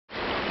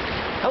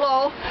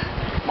Hello,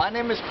 my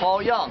name is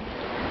Paul Young.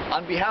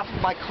 On behalf of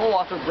my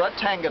co-author Brett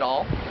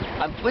Tangedal,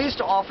 I'm pleased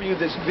to offer you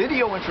this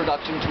video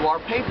introduction to our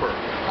paper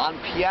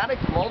on p-adic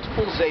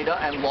multiple zeta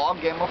and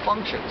log gamma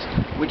functions,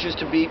 which is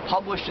to be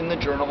published in the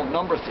Journal of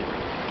Number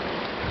Theory.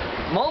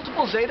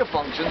 Multiple zeta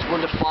functions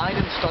were defined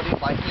and studied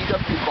by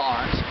E.W.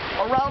 Barnes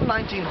around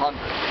 1900,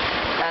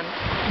 and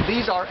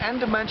these are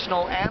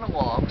n-dimensional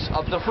analogs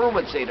of the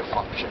Hurwitz zeta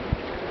function.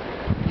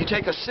 You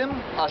take a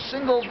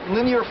single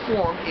linear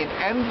form in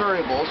n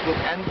variables with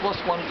n plus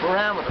 1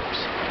 parameters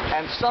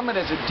and sum it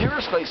as a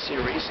Dirichlet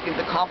series in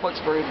the complex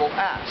variable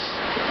s.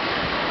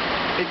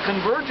 It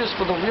converges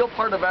for the real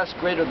part of s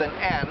greater than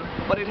n,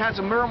 but it has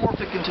a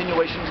meromorphic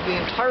continuation to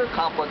the entire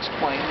complex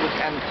plane with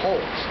n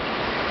poles.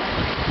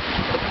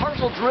 The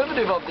partial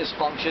derivative of this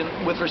function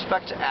with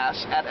respect to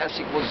s at s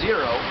equals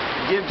 0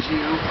 gives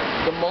you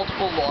the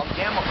multiple log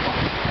gamma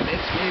function, and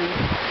it's viewed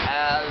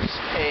as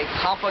a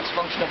complex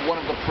function of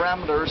one of the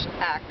parameters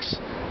x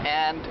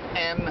and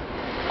n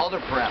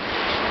other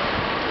parameters.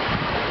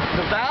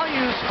 The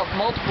values of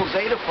multiple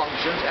zeta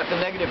functions at the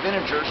negative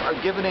integers are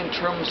given in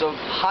terms of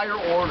higher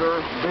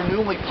order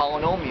Bernoulli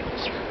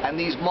polynomials, and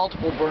these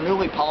multiple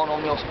Bernoulli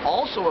polynomials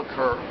also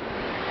occur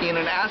in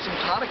an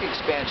asymptotic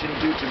expansion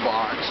due to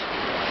Barnes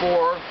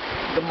for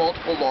the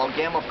multiple log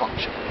gamma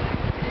function.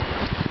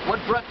 What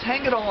Brett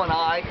Tangedal and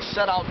I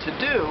set out to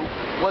do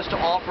was to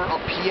offer a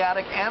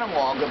p-adic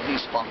analog of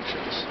these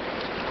functions.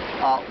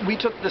 We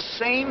took the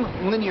same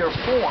linear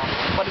form,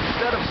 but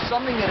instead of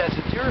summing it as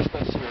a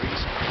Dirichlet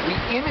series, we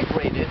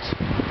integrated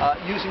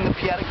using the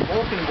p-adic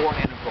Volkenborn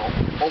integral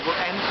over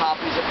n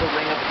copies of the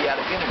ring of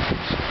p-adic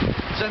integers.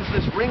 Since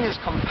this ring is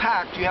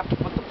compact, you have to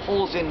put the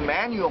poles in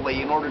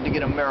manually in order to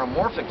get a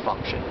meromorphic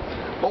function.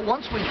 But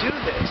once we do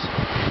this,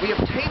 we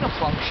obtain a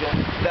function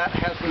that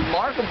has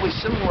remarkably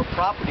similar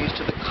properties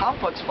to the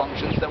complex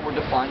functions that were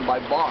defined by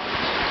Barnes.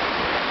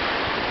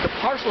 The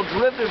partial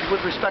derivative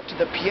with respect to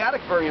the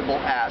p-adic variable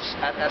s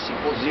at s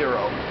equals 0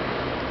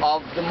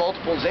 of the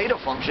multiple zeta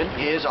function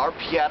is our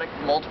p-adic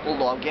multiple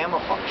log gamma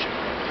function.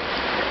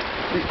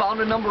 We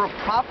found a number of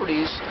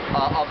properties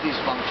of these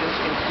functions,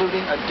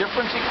 including a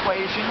difference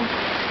equation,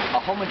 a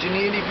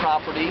homogeneity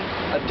property,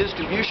 a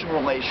distribution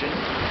relation,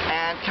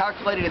 and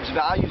calculated its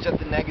values at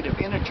the negative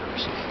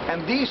integers.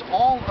 And these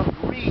all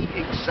agree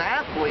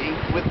exactly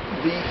with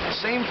the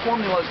same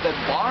formulas that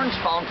Barnes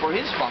found for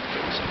his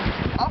functions,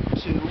 up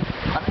to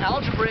an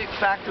algebraic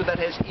factor that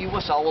has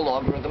Iwasawa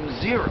logarithm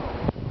 0.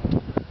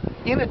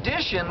 In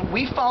addition,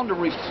 we found a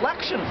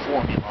reflection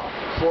formula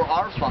for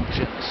our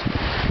functions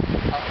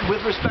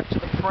with respect to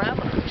the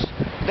parameters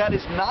that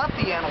is not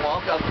the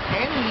analog of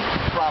any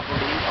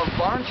property of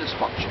Barnes's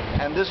function,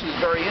 and this is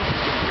very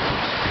interesting to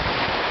us.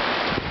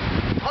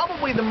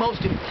 Probably the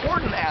most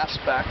important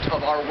aspect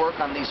of our work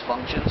on these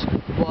functions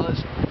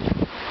was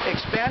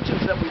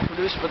expansions that we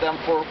produced for them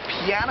for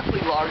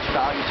p-adically large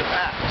values of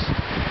x.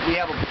 We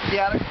have a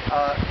p-adic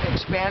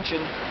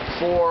expansion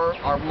for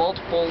our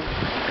multiple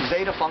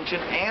zeta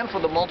function and for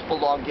the multiple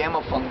log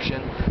gamma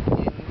function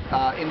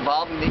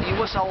involving the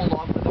Iwasawa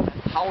logarithm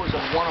and powers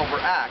of 1 over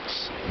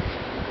x,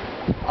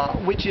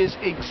 which is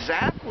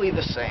exactly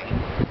the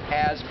same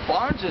as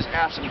Barnes's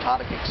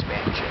asymptotic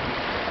expansion,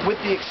 with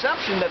the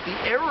exception that the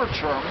error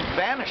term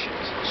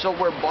vanishes. So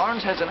where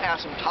Barnes has an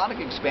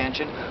asymptotic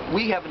expansion,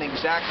 we have an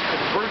exact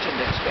convergent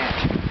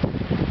expansion.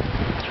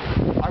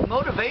 Our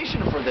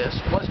motivation for this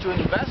was to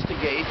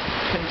investigate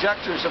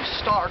conjectures of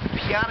Stark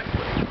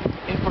p-adically.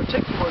 In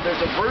particular,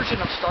 there's a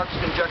version of Stark's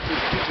conjectures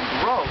due to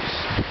Gross,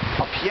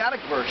 a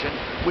p-adic version,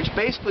 which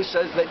basically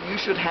says that you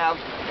should have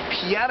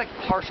p-adic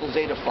partial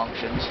zeta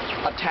functions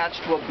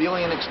attached to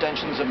abelian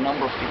extensions of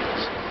number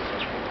fields.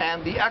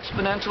 And the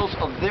exponentials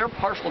of their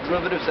partial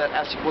derivatives at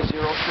s equals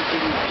 0 should give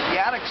you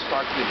p-adic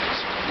Stark units,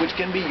 which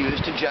can be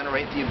used to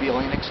generate the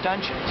abelian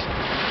extensions.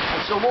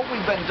 And so what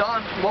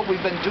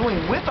we've been doing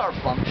with our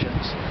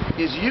functions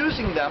is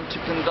using them to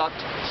conduct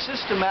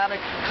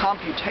systematic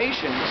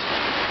computations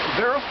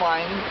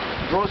verifying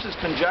Gross's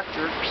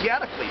conjecture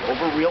p-adically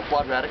over real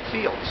quadratic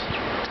fields.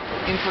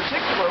 In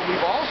particular,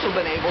 we've also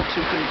been able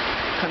to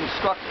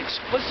construct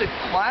explicit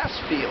class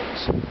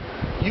fields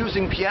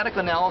using p-adic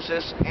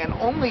analysis and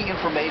only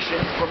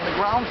information from the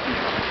ground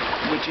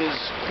field, which is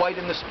quite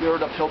in the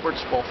spirit of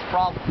Hilbert's 12th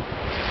problem.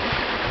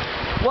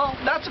 Well,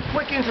 that's a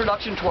quick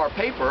introduction to our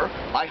paper.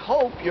 I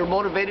hope you're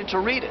motivated to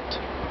read it.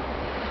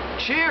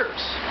 Cheers!